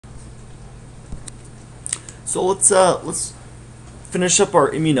So let's finish up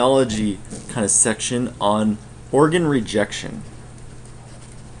our immunology kind of section on organ rejection.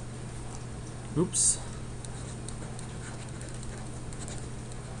 Oops.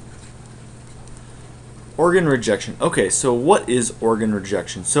 Organ rejection. Okay, so what is organ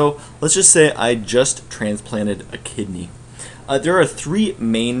rejection? So let's just say I just transplanted a kidney. There are three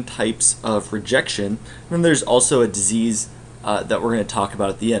main types of rejection, and there's also a disease that we're going to talk about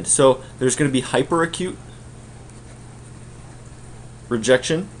at the end. So there's going to be hyperacute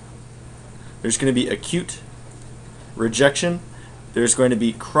rejection, there's going to be acute rejection, there's going to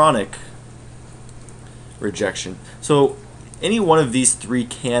be chronic rejection. So any one of these three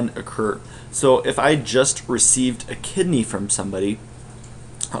can occur. So if I just received a kidney from somebody,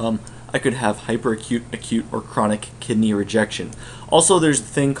 I could have hyperacute, acute, or chronic kidney rejection. Also, there's a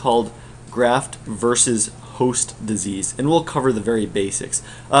thing called graft versus host disease, and we'll cover the very basics.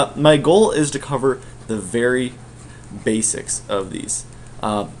 My goal is to cover the very basics of these.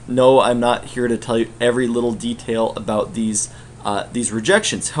 No, I'm not here to tell you every little detail about these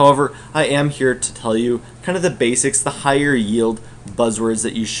rejections. However, I am here to tell you kind of the basics, the higher yield buzzwords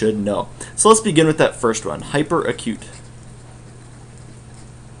that you should know. So let's begin with that first one, hyperacute.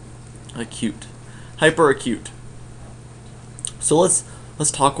 Acute. Hyperacute. So let's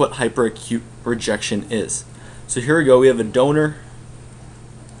talk what hyperacute rejection is. So here we go, we have a donor.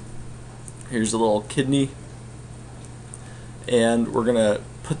 Here's a little kidney. And we're going to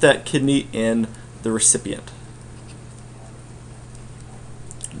put that kidney in the recipient.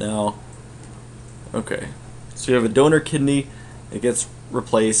 Now, okay, so you have a donor kidney, it gets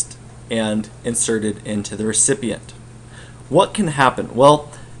replaced and inserted into the recipient. What can happen?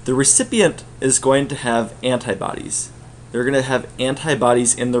 Well, the recipient is going to have antibodies. They're going to have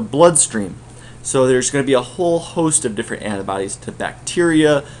antibodies in their bloodstream. So there's going to be a whole host of different antibodies to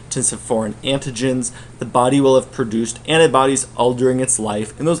bacteria, to some foreign antigens. The body will have produced antibodies all during its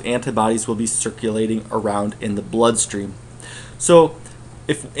life, and those antibodies will be circulating around in the bloodstream. So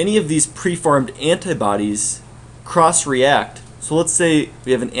if any of these preformed antibodies cross-react, so let's say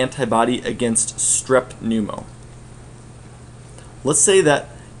we have an antibody against strep pneumo. Let's say that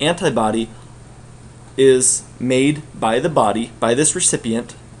antibody is made by the body, by this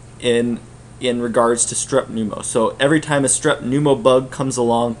recipient, in regards to strep pneumo. So every time a strep pneumo bug comes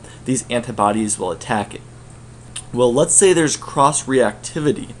along, these antibodies will attack it. Well, let's say there's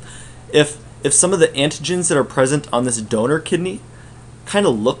cross-reactivity. If some of the antigens that are present on this donor kidney kind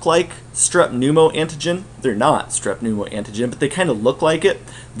of look like strep pneumo antigen, they're not strep pneumo antigen, but they kind of look like it,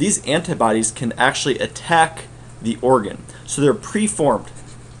 these antibodies can actually attack the organ. So they're preformed.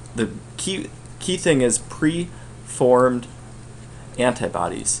 The key thing is preformed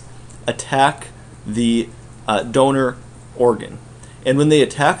antibodies attack the donor organ. And when they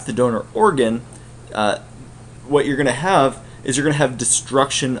attack the donor organ, what you're going to have is you're going to have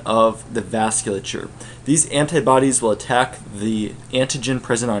destruction of the vasculature. These antibodies will attack the antigen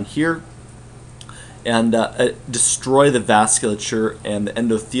present on here and destroy the vasculature and the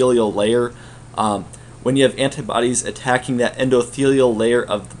endothelial layer. When you have antibodies attacking that endothelial layer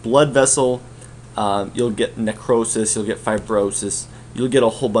of the blood vessel, you'll get necrosis, you'll get fibrosis, you'll get a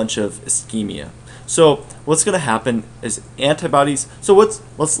whole bunch of ischemia. So what's going to happen is antibodies. So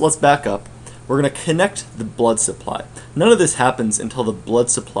let's back up. We're going to connect the blood supply. None of this happens until the blood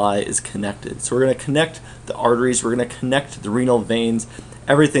supply is connected. So we're going to connect the arteries, we're going to connect the renal veins,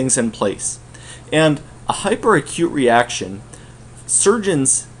 everything's in place. And a hyperacute reaction,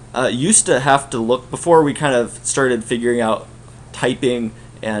 surgeons used to have to look, before we kind of started figuring out typing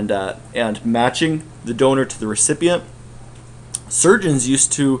and matching the donor to the recipient, surgeons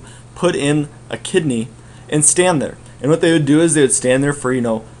used to put in a kidney and stand there. And what they would do is they would stand there for,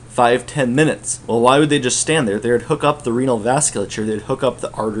 5-10 minutes. Well, why would they just stand there? They would hook up the renal vasculature, they'd hook up the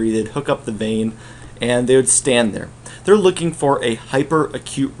artery, they'd hook up the vein, and they would stand there. They're looking for a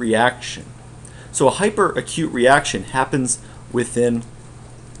hyperacute reaction. So a hyperacute reaction happens within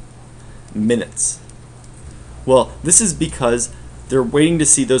minutes. Well, this is because they're waiting to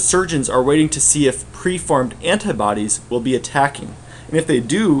see, those surgeons are waiting to see if preformed antibodies will be attacking. And if they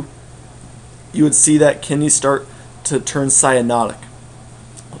do, you would see that kidney start to turn cyanotic.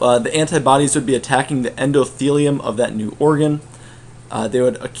 The antibodies would be attacking the endothelium of that new organ. They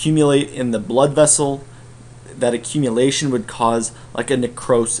would accumulate in the blood vessel. That accumulation would cause like a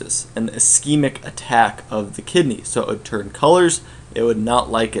necrosis, an ischemic attack of the kidney. So it would turn colors, it would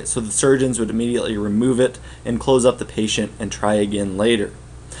not like it. So the surgeons would immediately remove it and close up the patient and try again later.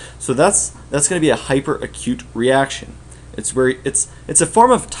 So that's going to be a hyperacute reaction. It's a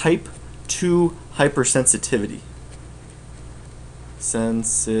form of type 2 hypersensitivity.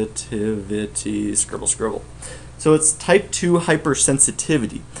 Hypersensitivity, scribble, scribble. So it's type 2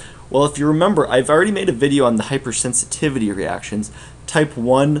 hypersensitivity. Well, if you remember, I've already made a video on the hypersensitivity reactions. Type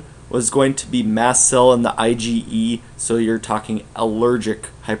 1 was going to be mast cell and the IgE, so you're talking allergic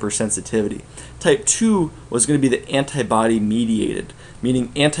hypersensitivity. Type 2 was going to be the antibody mediated,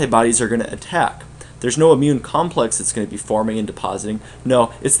 meaning antibodies are going to attack. There's no immune complex that's going to be forming and depositing.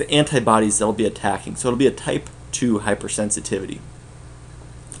 No, it's the antibodies that'll be attacking. So it'll be a type 2 hypersensitivity.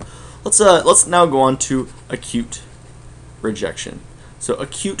 Let's now go on to acute rejection. So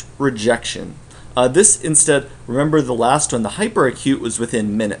acute rejection. This instead, remember the last one, the hyperacute was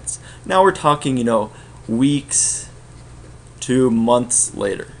within minutes. Now we're talking, weeks to months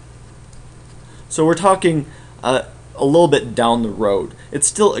later. So we're talking a little bit down the road. It's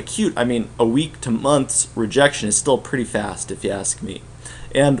still acute. I mean, a week to months rejection is still pretty fast, if you ask me.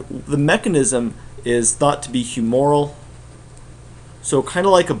 And the mechanism is thought to be humoral. So kind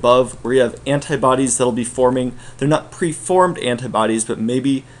of like above, where you have antibodies that'll be forming. They're not preformed antibodies, but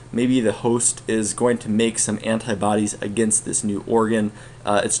maybe the host is going to make some antibodies against this new organ.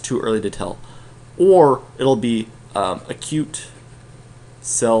 It's too early to tell. Or it'll be acute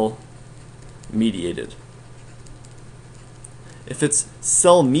cell mediated. If it's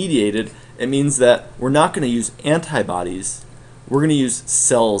cell mediated, it means that we're not going to use antibodies. We're going to use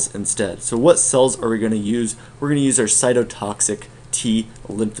cells instead. So what cells are we going to use? We're going to use our cytotoxic T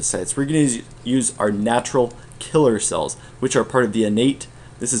lymphocytes. We're going to use our natural killer cells, which are part of the innate.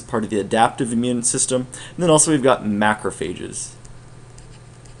 This is part of the adaptive immune system. And then also we've got macrophages.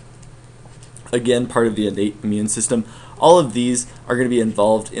 Again, part of the innate immune system. All of these are going to be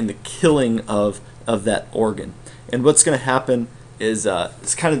involved in the killing of that organ. And what's going to happen is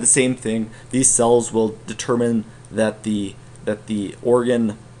it's kind of the same thing. These cells will determine that the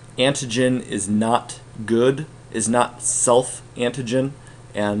organ antigen is not good, is not self-antigen,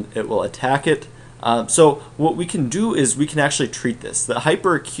 and it will attack it. So what we can do is we can actually treat this. The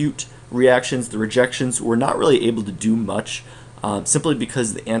hyperacute reactions, the rejections, we're not really able to do much simply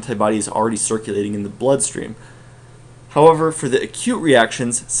because the antibody is already circulating in the bloodstream. However, for the acute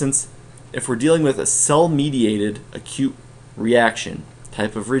reactions, since if we're dealing with a cell-mediated acute reaction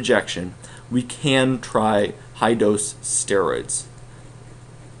type of rejection, we can try high-dose steroids.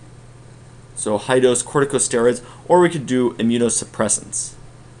 So high-dose corticosteroids, or we could do immunosuppressants.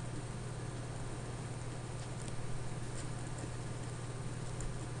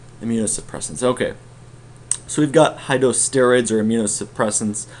 Immunosuppressants, okay. So we've got high-dose steroids or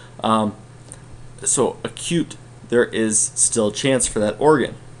immunosuppressants. So acute, there is still a chance for that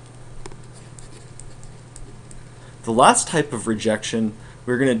organ. The last type of rejection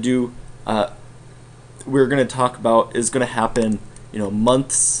we're going to talk about is going to happen,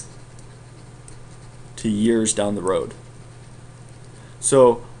 months to years down the road.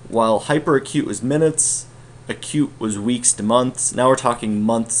 So while hyperacute was minutes, acute was weeks to months, now we're talking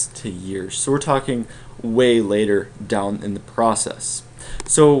months to years. So we're talking way later down in the process.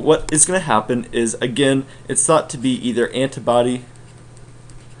 So what is going to happen is, again, it's thought to be either antibody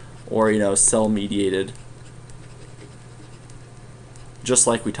or cell mediated, just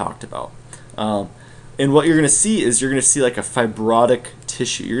like we talked about. And what you're going to see is you're going to see like a fibrotic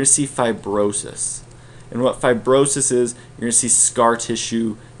tissue. You're going to see fibrosis. And what fibrosis is, you're going to see scar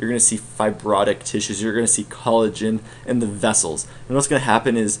tissue, you're going to see fibrotic tissues, you're going to see collagen in the vessels. And what's going to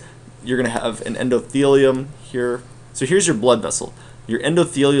happen is you're going to have an endothelium here. So here's your blood vessel. Your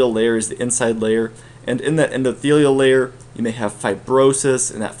endothelial layer is the inside layer, and in that endothelial layer you may have fibrosis,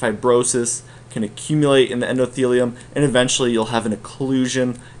 and that fibrosis can accumulate in the endothelium, and eventually you'll have an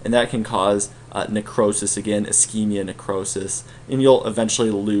occlusion, and that can cause necrosis again, ischemia, necrosis, and you'll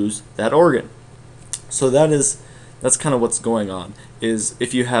eventually lose that organ. So that's kind of what's going on, is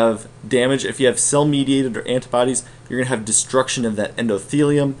if you have damage, if you have cell-mediated or antibodies, you're going to have destruction of that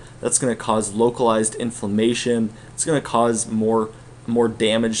endothelium. That's going to cause localized inflammation. It's going to cause more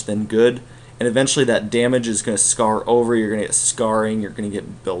damage than good, and eventually that damage is going to scar over. You're going to get scarring. You're going to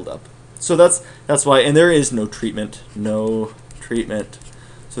get buildup. So that's why, and there is no treatment. No treatment.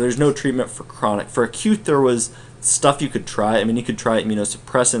 So there's no treatment for chronic. For acute, there was stuff you could try. I mean, you could try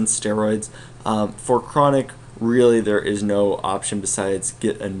immunosuppressants, steroids. For chronic, really there is no option besides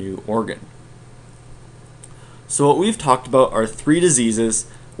get a new organ. So what we've talked about are 3 diseases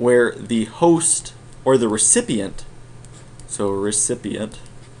where the host or the recipient, so recipient,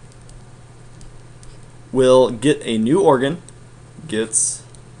 will get a new organ, gets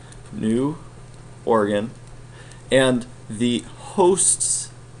new organ, and the host's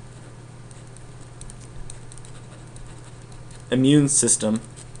immune system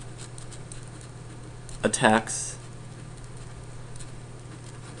attacks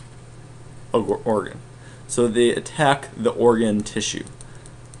organ. So they attack the organ tissue.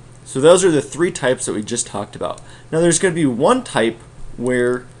 So those are the three types that we just talked about. Now there's going to be one type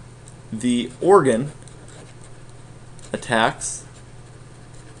where the organ attacks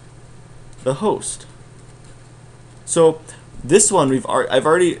the host. So this one I've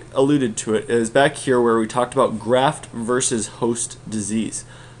already alluded to it. It is back here where we talked about graft versus host disease.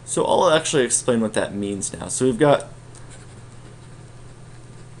 So I'll actually explain what that means now. So we've got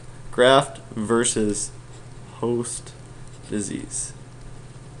graft versus host disease.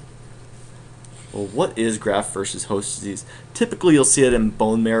 Well, what is graft versus host disease? Typically you'll see it in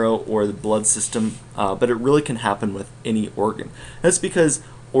bone marrow or the blood system, but it really can happen with any organ. That's because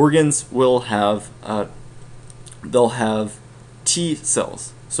organs will have they'll have T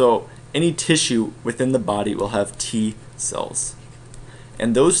cells. So any tissue within the body will have T cells.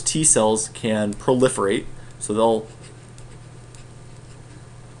 And those T cells can proliferate. So they'll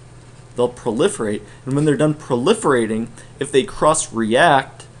proliferate, and when they're done proliferating, if they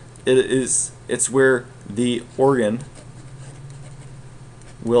cross-react, it's where the organ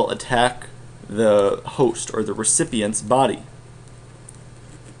will attack the host or the recipient's body.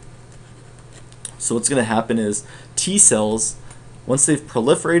 So what's going to happen is T cells, once they've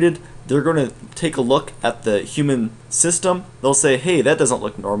proliferated, they're going to take a look at the human system. They'll say, hey, that doesn't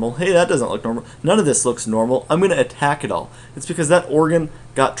look normal. Hey, that doesn't look normal. None of this looks normal. I'm going to attack it all. It's because that organ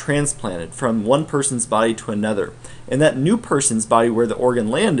got transplanted from one person's body to another. And that new person's body where the organ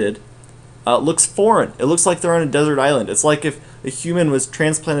landed looks foreign. It looks like they're on a desert island. It's like if a human was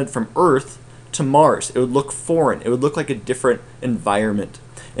transplanted from Earth to Mars. It would look foreign. It would look like a different environment.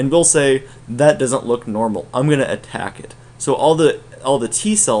 And we'll say, that doesn't look normal. I'm going to attack it. So all the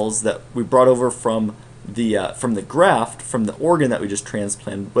T cells that we brought over from the graft, from the organ that we just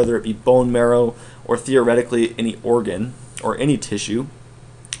transplanted, whether it be bone marrow or theoretically any organ or any tissue,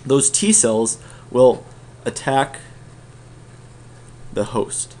 those T cells will attack the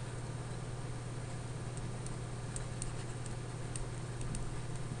host.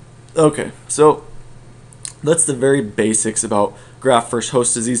 Okay, so that's the very basics about graft versus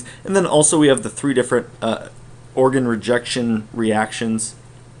host disease. And then also we have the three different organ rejection reactions.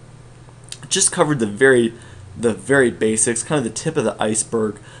 Just covered the very basics, kind of the tip of the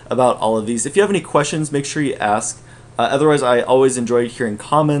iceberg about all of these. If you have any questions, make sure you ask. Otherwise, I always enjoy hearing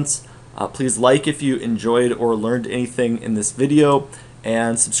comments. Please like if you enjoyed or learned anything in this video,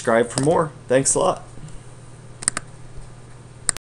 and subscribe for more. Thanks a lot.